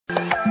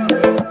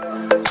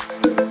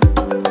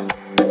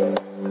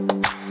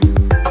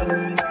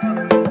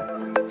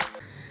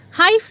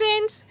Hi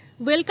friends,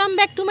 welcome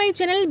back to my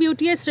channel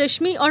ब्यूटीएस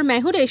रेशमी और मैं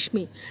हूँ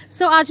रेशमी।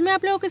 आज मैं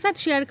आप लोगों के साथ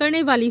शेयर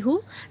करने वाली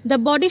हूँ the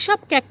body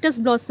shop cactus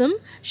blossom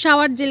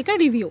shower gel का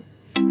रिव्यू।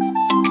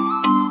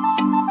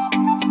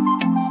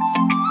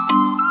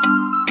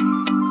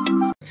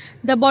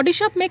 द बॉडी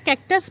शॉप में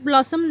कैक्टस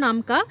ब्लॉसम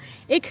नाम का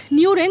एक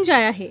न्यू रेंज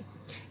आया है।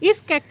 इस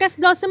कैक्टस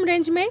ब्लॉसम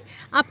रेंज में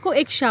आपको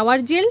एक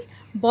shower gel,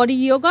 body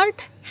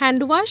yogurt,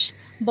 hand wash,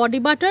 body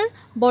butter,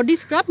 body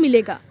scrub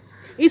मिलेगा।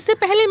 इससे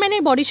पहले मैंने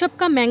बॉडी शॉप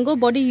का मैंगो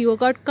बॉडी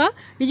योगर्ट का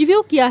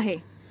रिव्यू किया है।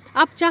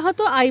 आप चाहो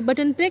तो आई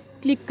बटन पे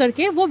क्लिक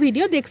करके वो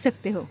वीडियो देख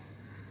सकते हो।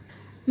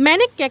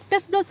 मैंने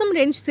कैक्टस ब्लॉसम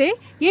रेंज से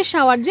ये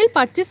शावर जेल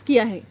परचेस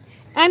किया है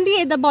एंड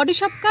ये द बॉडी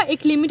शॉप का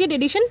एक लिमिटेड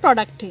एडिशन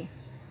प्रोडक्ट है।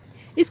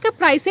 इसका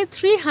प्राइस है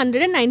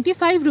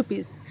 395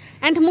 रुपीज़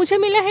एंड मुझे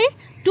मिला है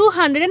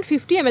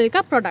 250 ml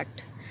का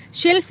प्रोडक्ट।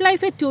 शेल्फ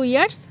लाइफ है 2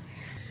 years।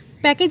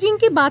 पैकेजिंग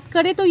की बात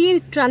करें तो ये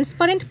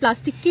ट्रांसपेरेंट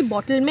प्लास्टिक की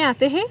बोतल में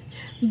आते हैं।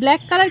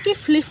 ब्लैक कलर की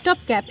फ्लिप टॉप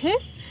कैप है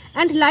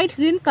एंड लाइट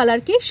ग्रीन कलर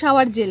की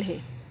शावर जेल है।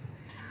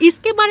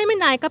 इसके बारे में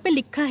नायका पे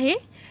लिखा है,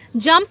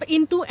 jump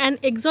into an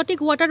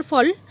exotic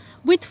waterfall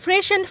with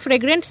fresh and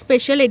fragrant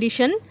special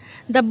edition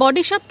the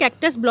body shop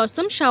cactus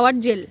blossom shower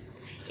gel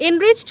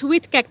enriched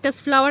with cactus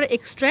flower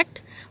extract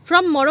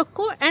from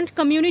Morocco and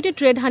community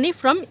trade honey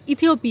from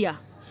Ethiopia.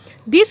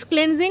 This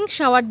cleansing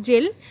shower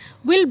gel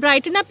will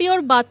brighten up your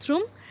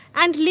bathroom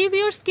and leave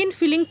your skin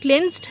feeling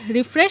cleansed,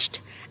 refreshed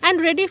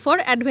and ready for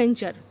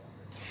adventure.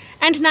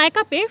 And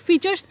Nykaa पे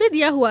features भी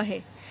दिया हुआ है।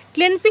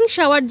 Cleansing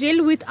shower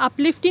gel with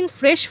uplifting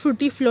fresh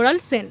fruity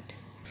floral scent.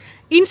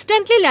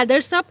 Instantly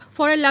lathers up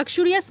for a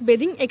luxurious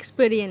bathing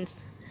experience.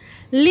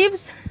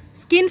 Leaves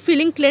skin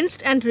feeling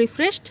cleansed and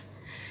refreshed.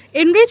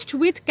 Enriched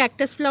with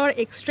cactus flower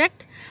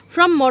extract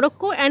from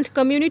Morocco and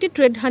community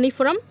trade honey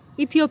from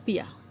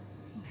Ethiopia.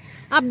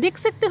 आप देख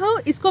सकते हो,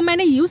 इसको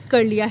मैंने use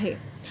कर लिया है।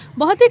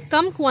 बहुत ही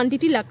कम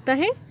क्वांटिटी लगता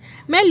है।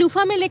 मैं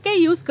लूफा में लेके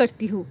यूज़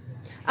करती हूँ।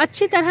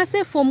 अच्छी तरह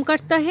से फोम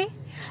करता है।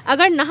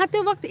 अगर नहाते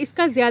वक्त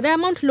इसका ज़्यादा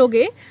अमाउंट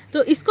लोगे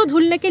तो इसको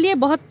धुलने के लिए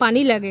बहुत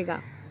पानी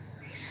लगेगा।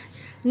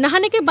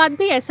 नहाने के बाद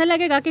भी ऐसा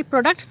लगेगा कि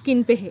प्रोडक्ट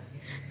स्किन पे है,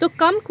 तो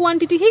कम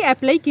क्वांटिटी ही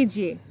अप्लाई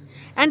कीजिए।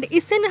 एंड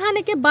इससे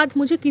नहाने के बाद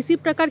मुझे किसी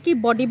प्रकार की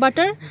बॉडी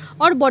बटर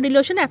और बॉडी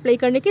लोशन अप्लाई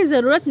करने की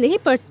ज़रूरत नहीं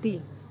पड़ती।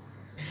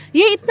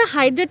 ये इतना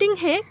हाइड्रेटिंग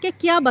है कि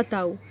क्या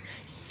बताऊँ।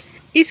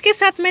 इसके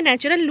साथ मैं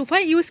नेचुरल लूफा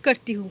यूज़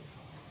करती हूँ।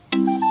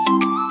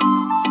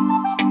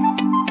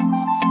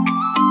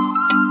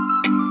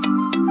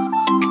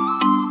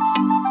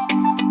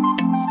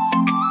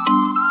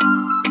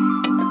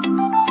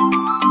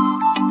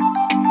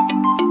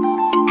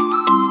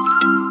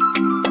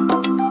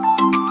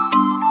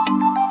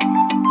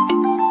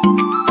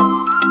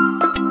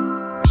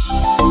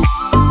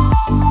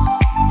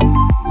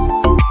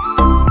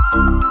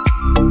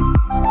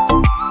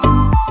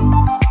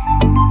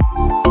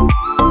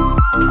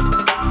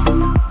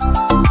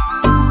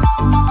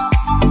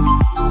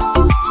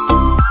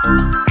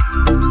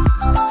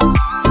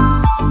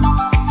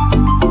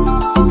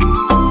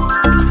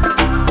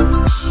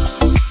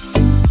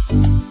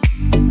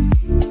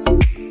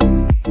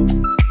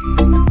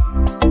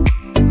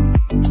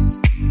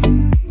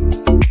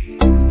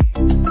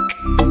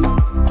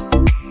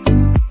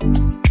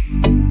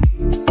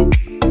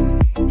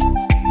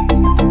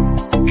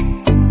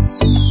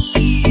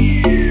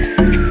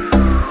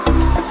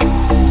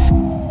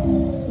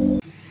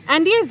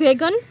 एंड ये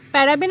vegan,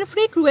 paraben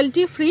free,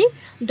 cruelty free,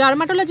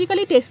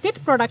 dermatologically tested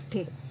product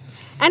है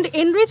and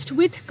enriched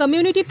with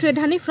community trade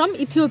honey from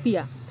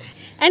Ethiopia.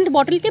 And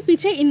bottle के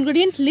पीछे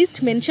इंग्रेडिएंट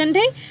लिस्ट मेंशन्ड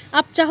है,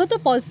 आप चाहो तो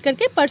पॉज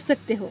करके पढ़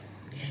सकते हो।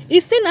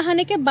 इससे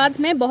नहाने के बाद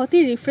मैं बहुत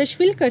ही रिफ्रेश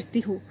फील करती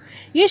हूँ।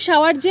 ये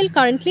शावर जेल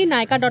करंटली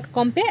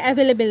nykaa.com पे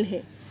अवेलेबल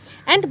है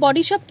एंड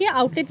बॉडी शॉप के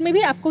आउटलेट में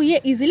भी आपको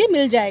ये ईजिली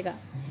मिल जाएगा।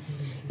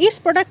 इस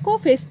प्रोडक्ट को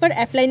फेस पर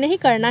अप्लाई नहीं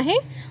करना है,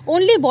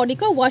 ओनली बॉडी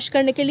को वॉश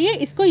करने के लिए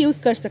इसको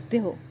यूज़ कर सकते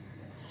हो।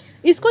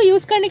 इसको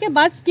यूज़ करने के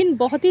बाद स्किन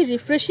बहुत ही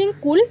रिफ्रेशिंग,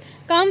 कूल,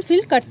 काम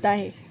फील करता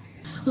है।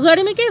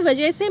 गर्मी के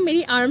वजह से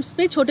मेरी आर्म्स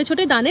पे छोटे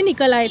छोटे दाने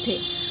निकल आए थे,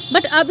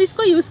 बट अब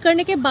इसको यूज़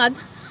करने के बाद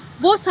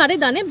वो सारे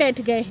दाने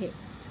बैठ गए हैं।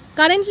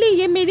 करेंटली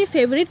ये मेरी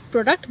फेवरेट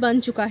प्रोडक्ट बन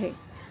चुका है।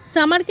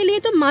 समर के लिए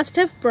तो मस्ट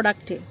हैव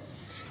प्रोडक्ट है।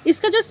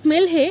 इसका जो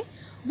स्मेल है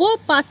वो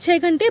 5-6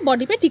 घंटे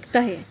बॉडी पे टिकता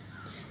है।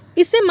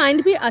 इससे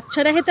माइंड भी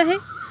अच्छा रहता है।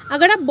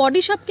 अगर आप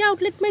बॉडी शॉप के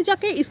आउटलेट में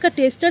जाके इसका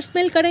टेस्टर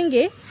स्मेल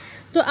करेंगे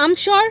तो आई एम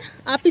श्योर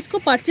आप इसको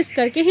परचेस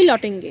करके ही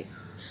लौटेंगे।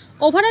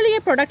 ओवरऑल ये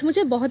प्रोडक्ट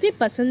मुझे बहुत ही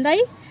पसंद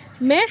आई,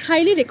 मैं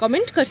हाईली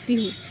रिकमेंड करती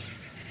हूँ।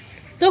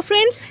 तो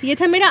फ्रेंड्स, ये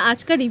था मेरा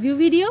आज का रिव्यू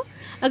वीडियो।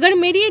 अगर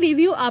मेरी ये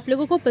रिव्यू आप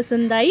लोगों को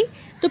पसंद आई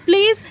तो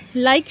प्लीज़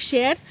लाइक,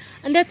 शेयर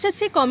एंड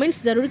अच्छे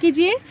कमेंट्स ज़रूर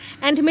कीजिए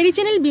एंड मेरी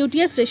चैनल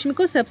ब्यूटीएस रेशमी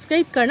को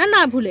सब्सक्राइब करना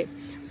ना भूलें।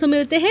 सो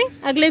मिलते हैं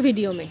अगले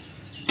वीडियो में।